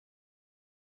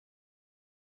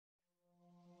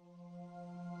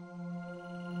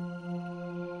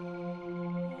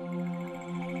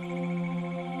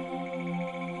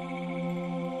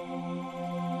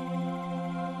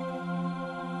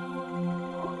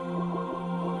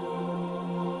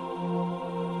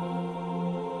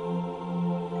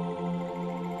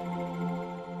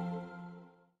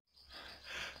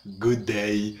Good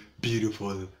day,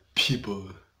 beautiful people.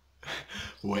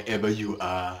 Wherever you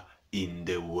are in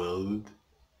the world,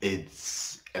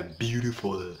 it's a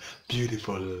beautiful,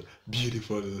 beautiful,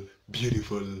 beautiful,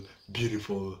 beautiful,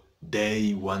 beautiful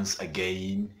day once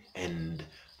again. And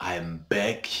I am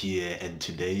back here, and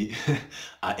today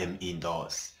I am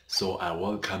indoors. So I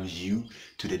welcome you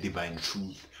to the Divine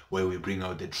Truth, where we bring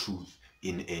out the truth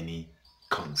in any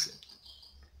concept.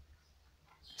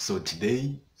 So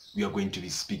today we are going to be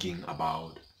speaking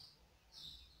about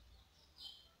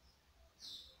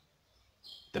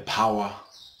the power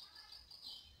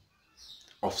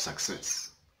of success.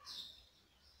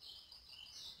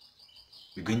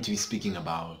 We're going to be speaking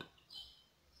about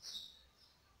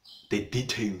the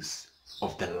details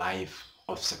of the life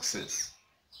of success.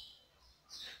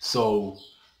 So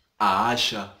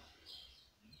Aasha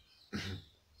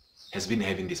has been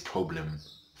having this problem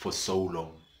for so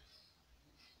long.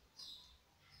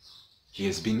 He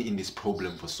has been in this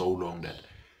problem for so long that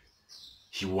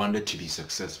he wanted to be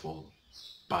successful,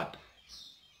 but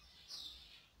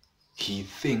he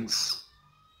thinks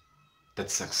that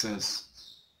success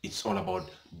it's all about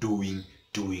doing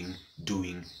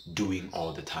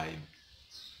all the time.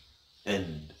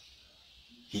 And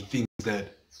he thinks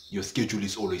that your schedule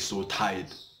is always so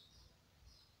tight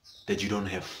that you don't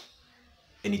have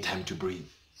any time to breathe.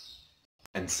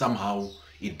 And somehow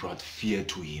it brought fear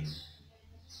to him.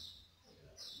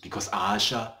 Because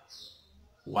Aasha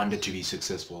wanted to be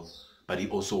successful, but he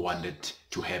also wanted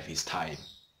to have his time.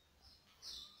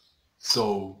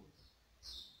 So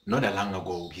not that long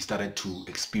ago, he started to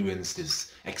experience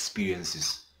these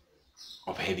experiences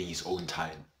of having his own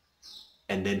time.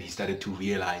 And then he started to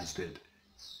realize that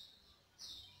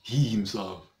he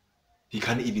himself, he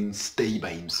can't even stay by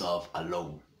himself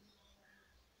alone.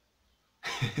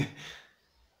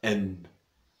 And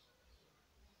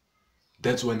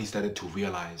that's when he started to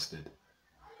realize that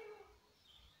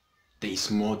there is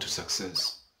more to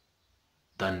success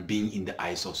than being in the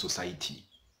eyes of society.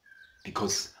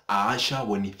 Because Aasha,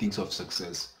 when he thinks of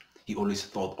success, he always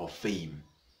thought of fame.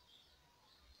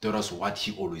 That was what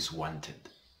he always wanted.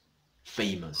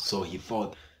 Famous. So he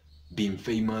thought being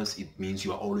famous, it means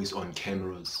you are always on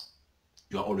cameras.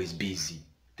 You are always busy.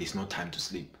 There's no time to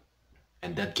sleep.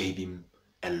 And that gave him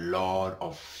a lot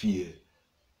of fear.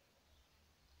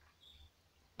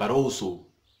 But also,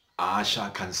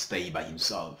 Aasha can't stay by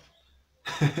himself.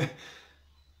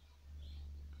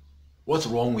 What's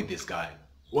wrong with this guy?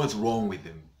 What's wrong with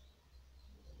him?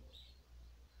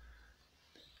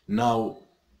 Now,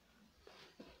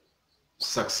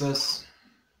 success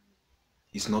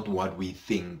is not what we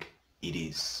think it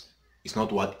is. It's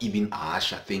not what even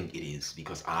Aasha think it is,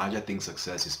 because Aasha thinks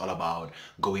success is all about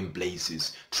going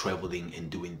places, traveling and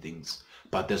doing things.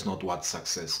 But that's not what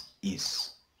success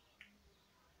is.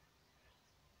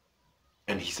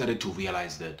 And he started to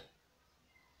realize that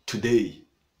today,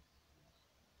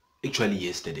 actually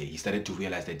yesterday, he started to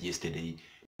realize that yesterday,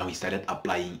 now he started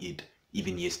applying it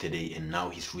even yesterday, and now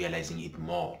he's realizing it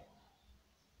more.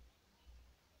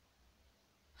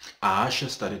 Aasha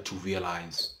started to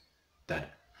realize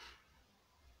that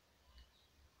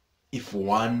if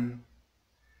one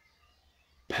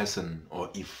person or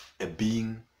if a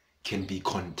being can be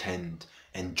content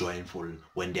and joyful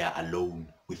when they are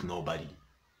alone with nobody,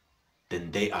 then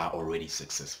they are already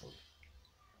successful.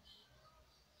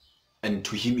 And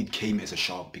to him it came as a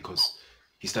shock, because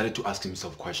he started to ask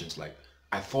himself questions like,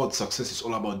 I thought success is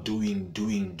all about doing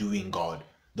God.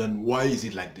 Then why is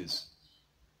it like this?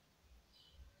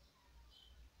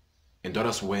 And that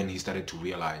was when he started to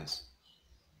realize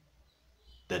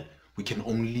that we can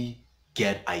only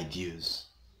get ideas.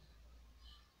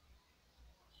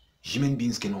 Human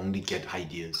beings can only get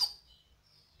ideas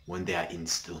when they are in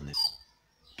stillness.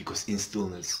 Because in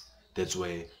stillness, that's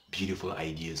where beautiful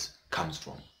ideas comes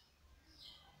from.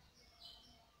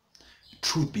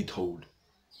 Truth be told,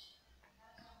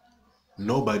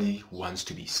 nobody wants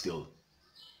to be still.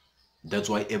 That's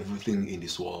why everything in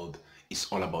this world is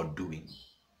all about doing.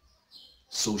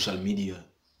 Social media,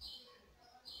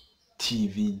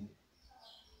 TV,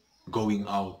 going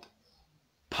out,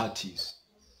 parties,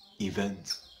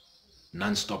 events,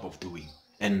 non-stop of doing.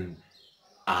 And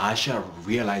Aasha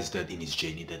realized that in his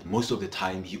journey, that most of the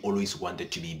time he always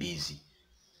wanted to be busy.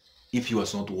 If he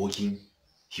was not working,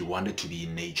 he wanted to be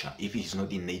in nature. If he's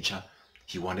not in nature,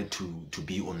 he wanted to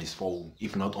be on his phone.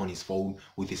 If not on his phone,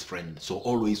 with his friend. So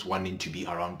always wanting to be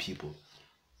around people.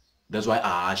 That's why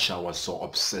Aasha was so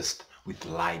obsessed with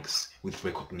likes, with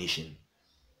recognition.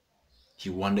 He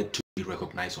wanted to be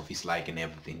recognized of his like and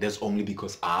everything. That's only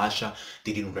because Aasha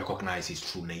didn't recognize his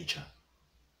true nature.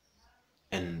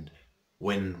 And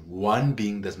when one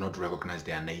being does not recognize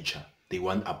their nature, they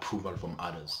want approval from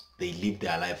others. They live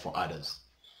their life for others.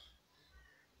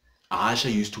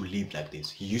 Ahasha used to live like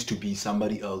this. He used to be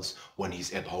somebody else when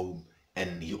he's at home,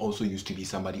 and he also used to be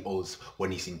somebody else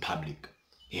when he's in public.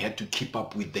 He had to keep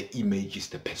up with the images,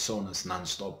 the personas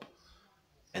non-stop.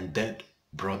 And that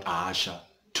brought Ahasha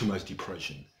too much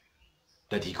depression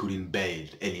that he couldn't bear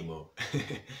it anymore.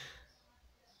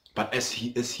 But as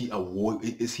he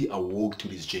awoke to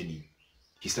this journey,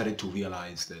 he started to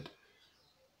realize that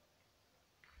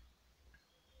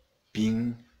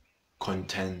being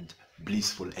content,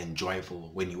 blissful and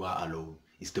joyful when you are alone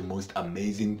is the most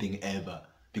amazing thing ever,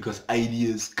 because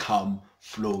ideas come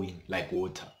flowing like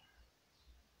water.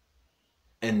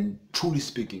 And truly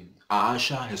speaking,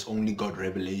 Ahasha has only got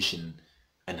revelation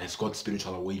and has got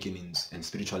spiritual awakenings and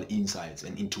spiritual insights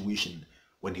and intuition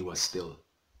when he was still,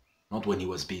 not when he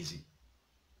was busy.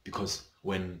 Because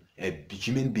when a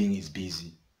human being is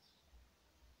busy,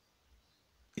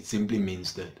 it simply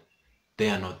means that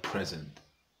they are not present.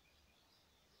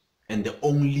 And the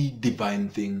only divine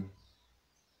thing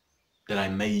that I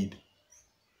made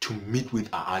to meet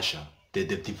with Ahasha, the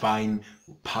divine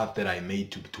path that I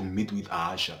made to meet with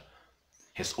Ahasha,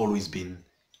 has always been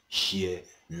here,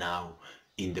 now,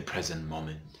 in the present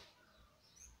moment.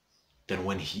 Then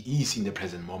when he is in the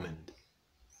present moment,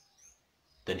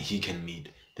 then he can meet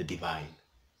the divine.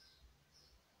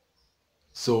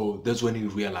 So that's when he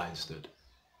realized that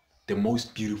the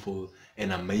most beautiful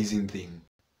and amazing thing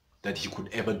that he could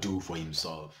ever do for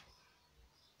himself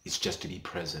is just to be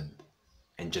present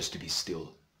and just to be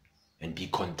still and be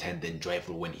content and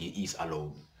joyful when he is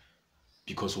alone.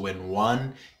 Because when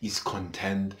one is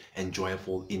content and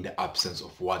joyful in the absence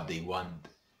of what they want,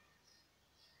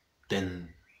 then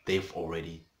they've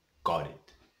already got it.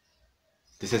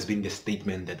 This has been the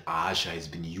statement that Ahasha has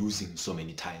been using so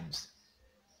many times.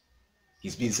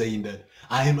 He's been saying that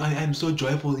I am so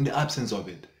joyful in the absence of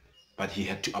it, but he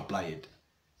had to apply it.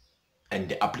 And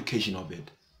the application of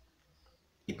it,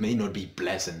 it may not be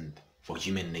pleasant for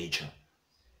human nature,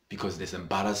 because there's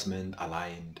embarrassment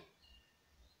aligned.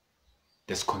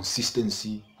 There's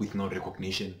consistency with no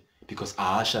recognition, because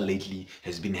Ahasha lately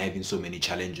has been having so many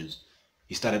challenges.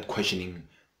 He started questioning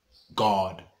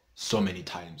God so many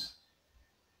times.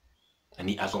 And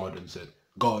he asked God and said,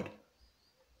 God,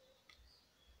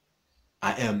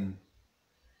 I am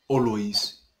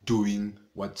always doing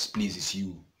what pleases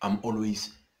you. I'm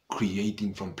always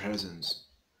creating from presence.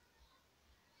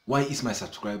 Why is my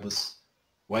subscribers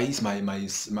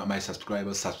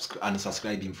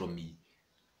unsubscribing from me?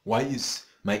 Why is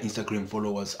my Instagram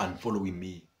followers unfollowing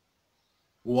me?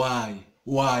 Why?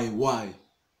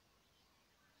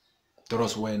 That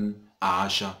was when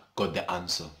Ahasha got the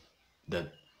answer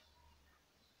that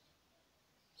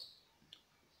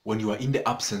when you are in the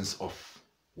absence of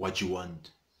what you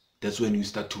want, that's when you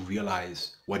start to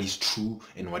realize what is true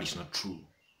and what is not true.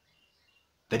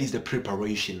 That is the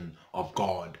preparation of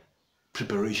God,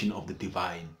 preparation of the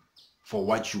divine for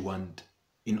what you want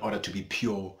in order to be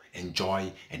pure,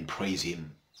 enjoy and praise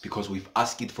him. Because we've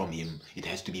asked it from him, it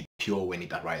has to be pure when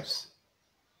it arrives.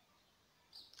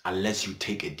 Unless you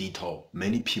take a detour.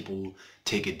 Many people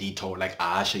take a detour like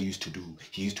Ahasha used to do.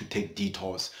 He used to take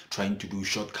detours, trying to do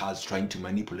shortcuts, trying to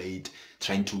manipulate,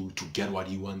 trying to get what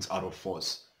he wants out of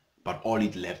force. But all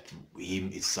it left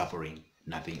him is suffering,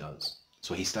 nothing else.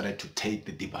 So he started to take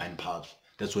the divine path.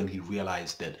 That's when he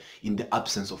realized that in the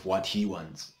absence of what he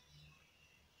wants,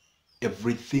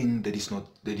 everything that is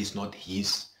not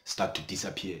his start to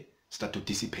disappear, start to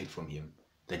dissipate from him.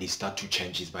 Then he start to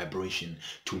change his vibration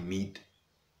to meet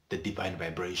the divine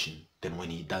vibration. Then when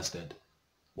he does that,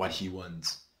 what he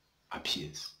wants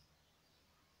appears.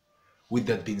 With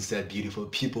that being said, beautiful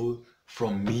people,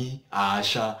 from me,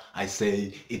 Ahasha, I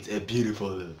say it's a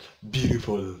beautiful,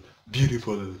 beautiful,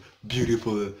 beautiful,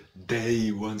 beautiful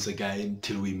day once again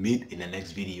till we meet in the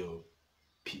next video.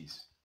 Peace.